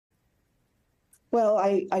Well,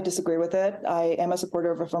 I disagree with it. I am a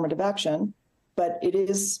supporter of affirmative action, but it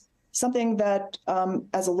is something that,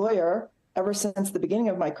 as a lawyer, ever since the beginning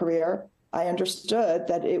of my career, I understood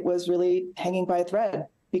that it was really hanging by a thread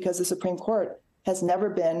because the Supreme Court has never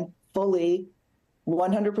been fully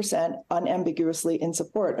 100% unambiguously in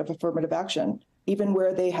support of affirmative action. Even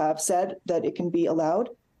where they have said that it can be allowed,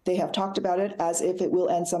 they have talked about it as if it will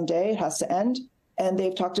end someday, it has to end, and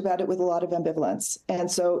they've talked about it with a lot of ambivalence. And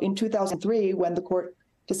so in 2003, when the court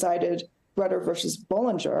decided Rudder versus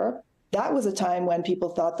Bollinger, that was a time when people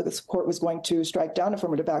thought that the court was going to strike down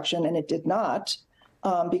affirmative action, and it did not,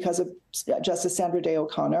 because of Justice Sandra Day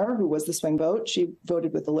O'Connor, who was the swing vote. She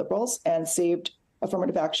voted with the liberals and saved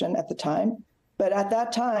affirmative action at the time. But at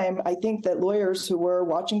that time, I think that lawyers who were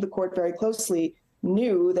watching the court very closely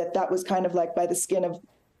knew that that was kind of like by the skin of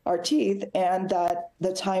our teeth, and that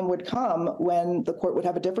the time would come when the court would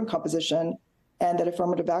have a different composition and that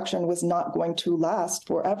affirmative action was not going to last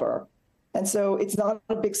forever. And so it's not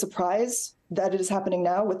a big surprise that it is happening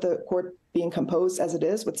now with the court being composed as it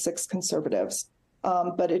is with 6 conservatives.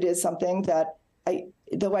 But it is something that,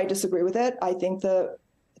 though I disagree with it, I think the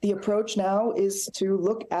approach now is to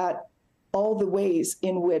look at all the ways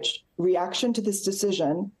in which reaction to this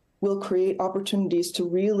decision will create opportunities to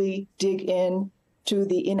really dig in to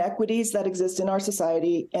the inequities that exist in our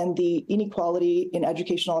society and the inequality in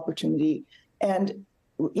educational opportunity. And,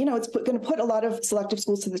 you know, it's going to put a lot of selective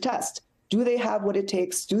schools to the test. Do they have what it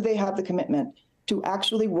takes? Do they have the commitment to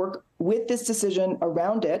actually work with this decision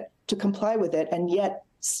around it, to comply with it, and yet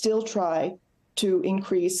still try to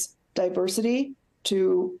increase diversity,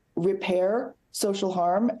 to repair social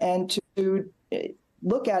harm, and to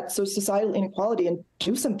look at societal inequality and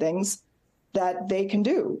do some things that they can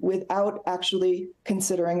do without actually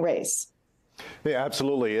considering race? Yeah,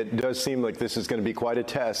 absolutely. It does seem like this is going to be quite a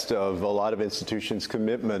test of a lot of institutions'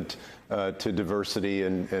 commitment to diversity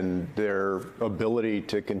and their ability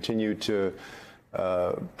to continue to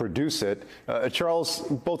produce it. Charles,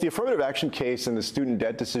 both the affirmative action case and the student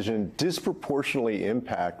debt decision disproportionately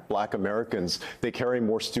impact Black Americans. They carry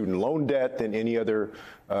more student loan debt than any other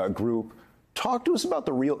group. Talk to us about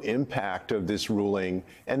the real impact of this ruling,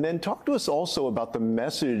 and then talk to us also about the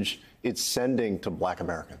message it's sending to Black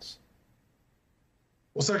Americans.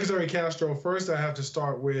 Well, Secretary Castro, first I have to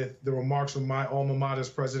start with the remarks from my alma mater's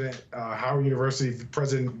president, Howard University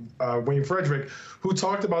President Wayne Frederick, who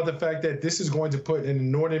talked about the fact that this is going to put an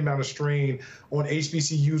inordinate amount of strain on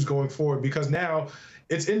HBCUs going forward, because now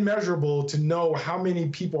it's immeasurable to know how many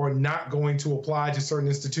people are not going to apply to certain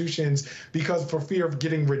institutions because for fear of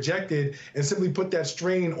getting rejected, and simply put that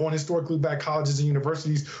strain on historically Black colleges and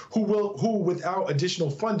universities who without additional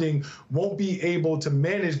funding won't be able to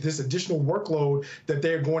manage this additional workload that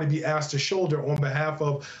they're going to be asked to shoulder on behalf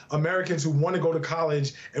of Americans who want to go to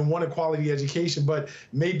college and want a quality education, but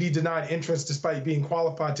may be denied entrance despite being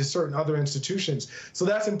qualified to certain other institutions. So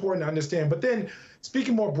that's important to understand. But then,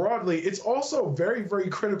 speaking more broadly, it's also very, very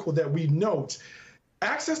critical that we note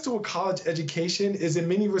access to a college education is in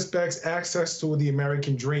many respects access to the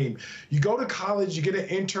American dream. You go to college, you get an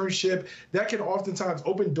internship, that can oftentimes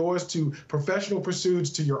open doors to professional pursuits,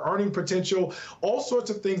 to your earning potential, all sorts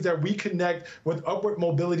of things that we connect with upward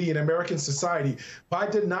mobility in American society. By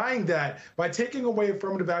denying that, by taking away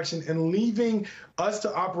affirmative action and leaving us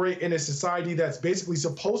to operate in a society that's basically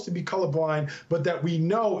supposed to be colorblind, but that we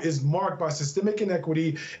know is marked by systemic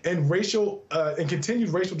inequity and racial and continued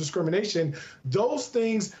racial discrimination, those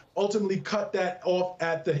things ultimately cut that off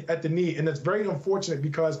at the knee. And that's very unfortunate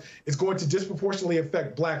because it's going to disproportionately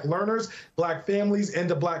affect Black learners, Black families, and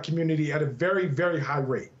the Black community at a very, very high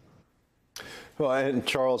rate. Well, and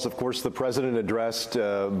Charles, of course, the president addressed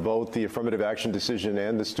both the affirmative action decision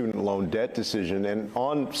and the student loan debt decision. And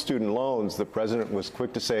on student loans, the president was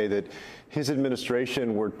quick to say that his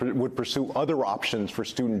administration would pursue other options for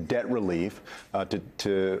student debt relief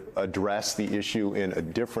to address the issue in a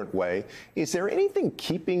different way. Is there anything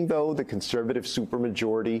keeping, though, the conservative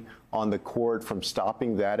supermajority on the court from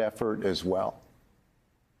stopping that effort as well?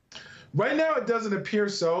 Right now, it doesn't appear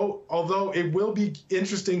so, although it will be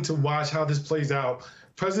interesting to watch how this plays out.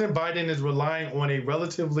 President Biden is relying on a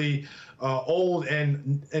relatively old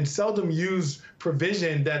and seldom used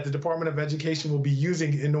provision that the Department of Education will be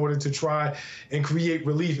using in order to try and create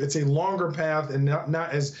relief. It's a longer path and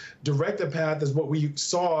not as direct a path as what we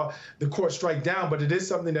saw the court strike down, but it is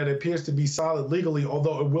something that appears to be solid legally,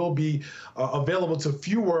 although it will be available to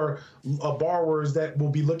fewer borrowers that will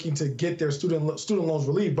be looking to get their student loans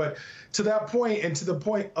relief. But to that point, and to the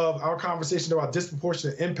point of our conversation about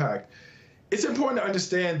disproportionate impact, it's important to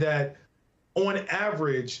understand that on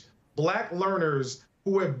average, Black learners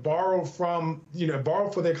who have borrowed from,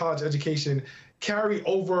 borrowed for their college education carry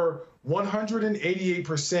over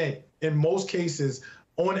 188% in most cases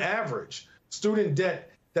on average student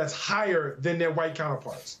debt that's higher than their white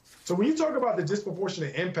counterparts. So when you talk about the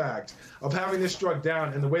disproportionate impact of having this struck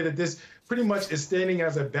down and the way that this pretty much is standing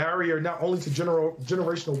as a barrier not only to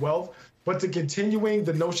generational wealth, but to continuing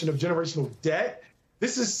the notion of generational debt,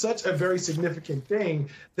 this is such a very significant thing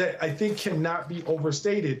that I think cannot be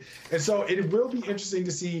overstated. And so it will be interesting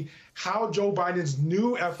to see how Joe Biden's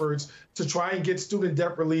new efforts to try and get student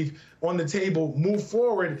debt relief on the table move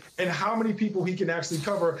forward, and how many people he can actually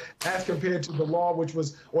cover as compared to the law, which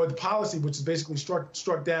was, or the policy, which is basically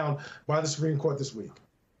struck down by the Supreme Court this week.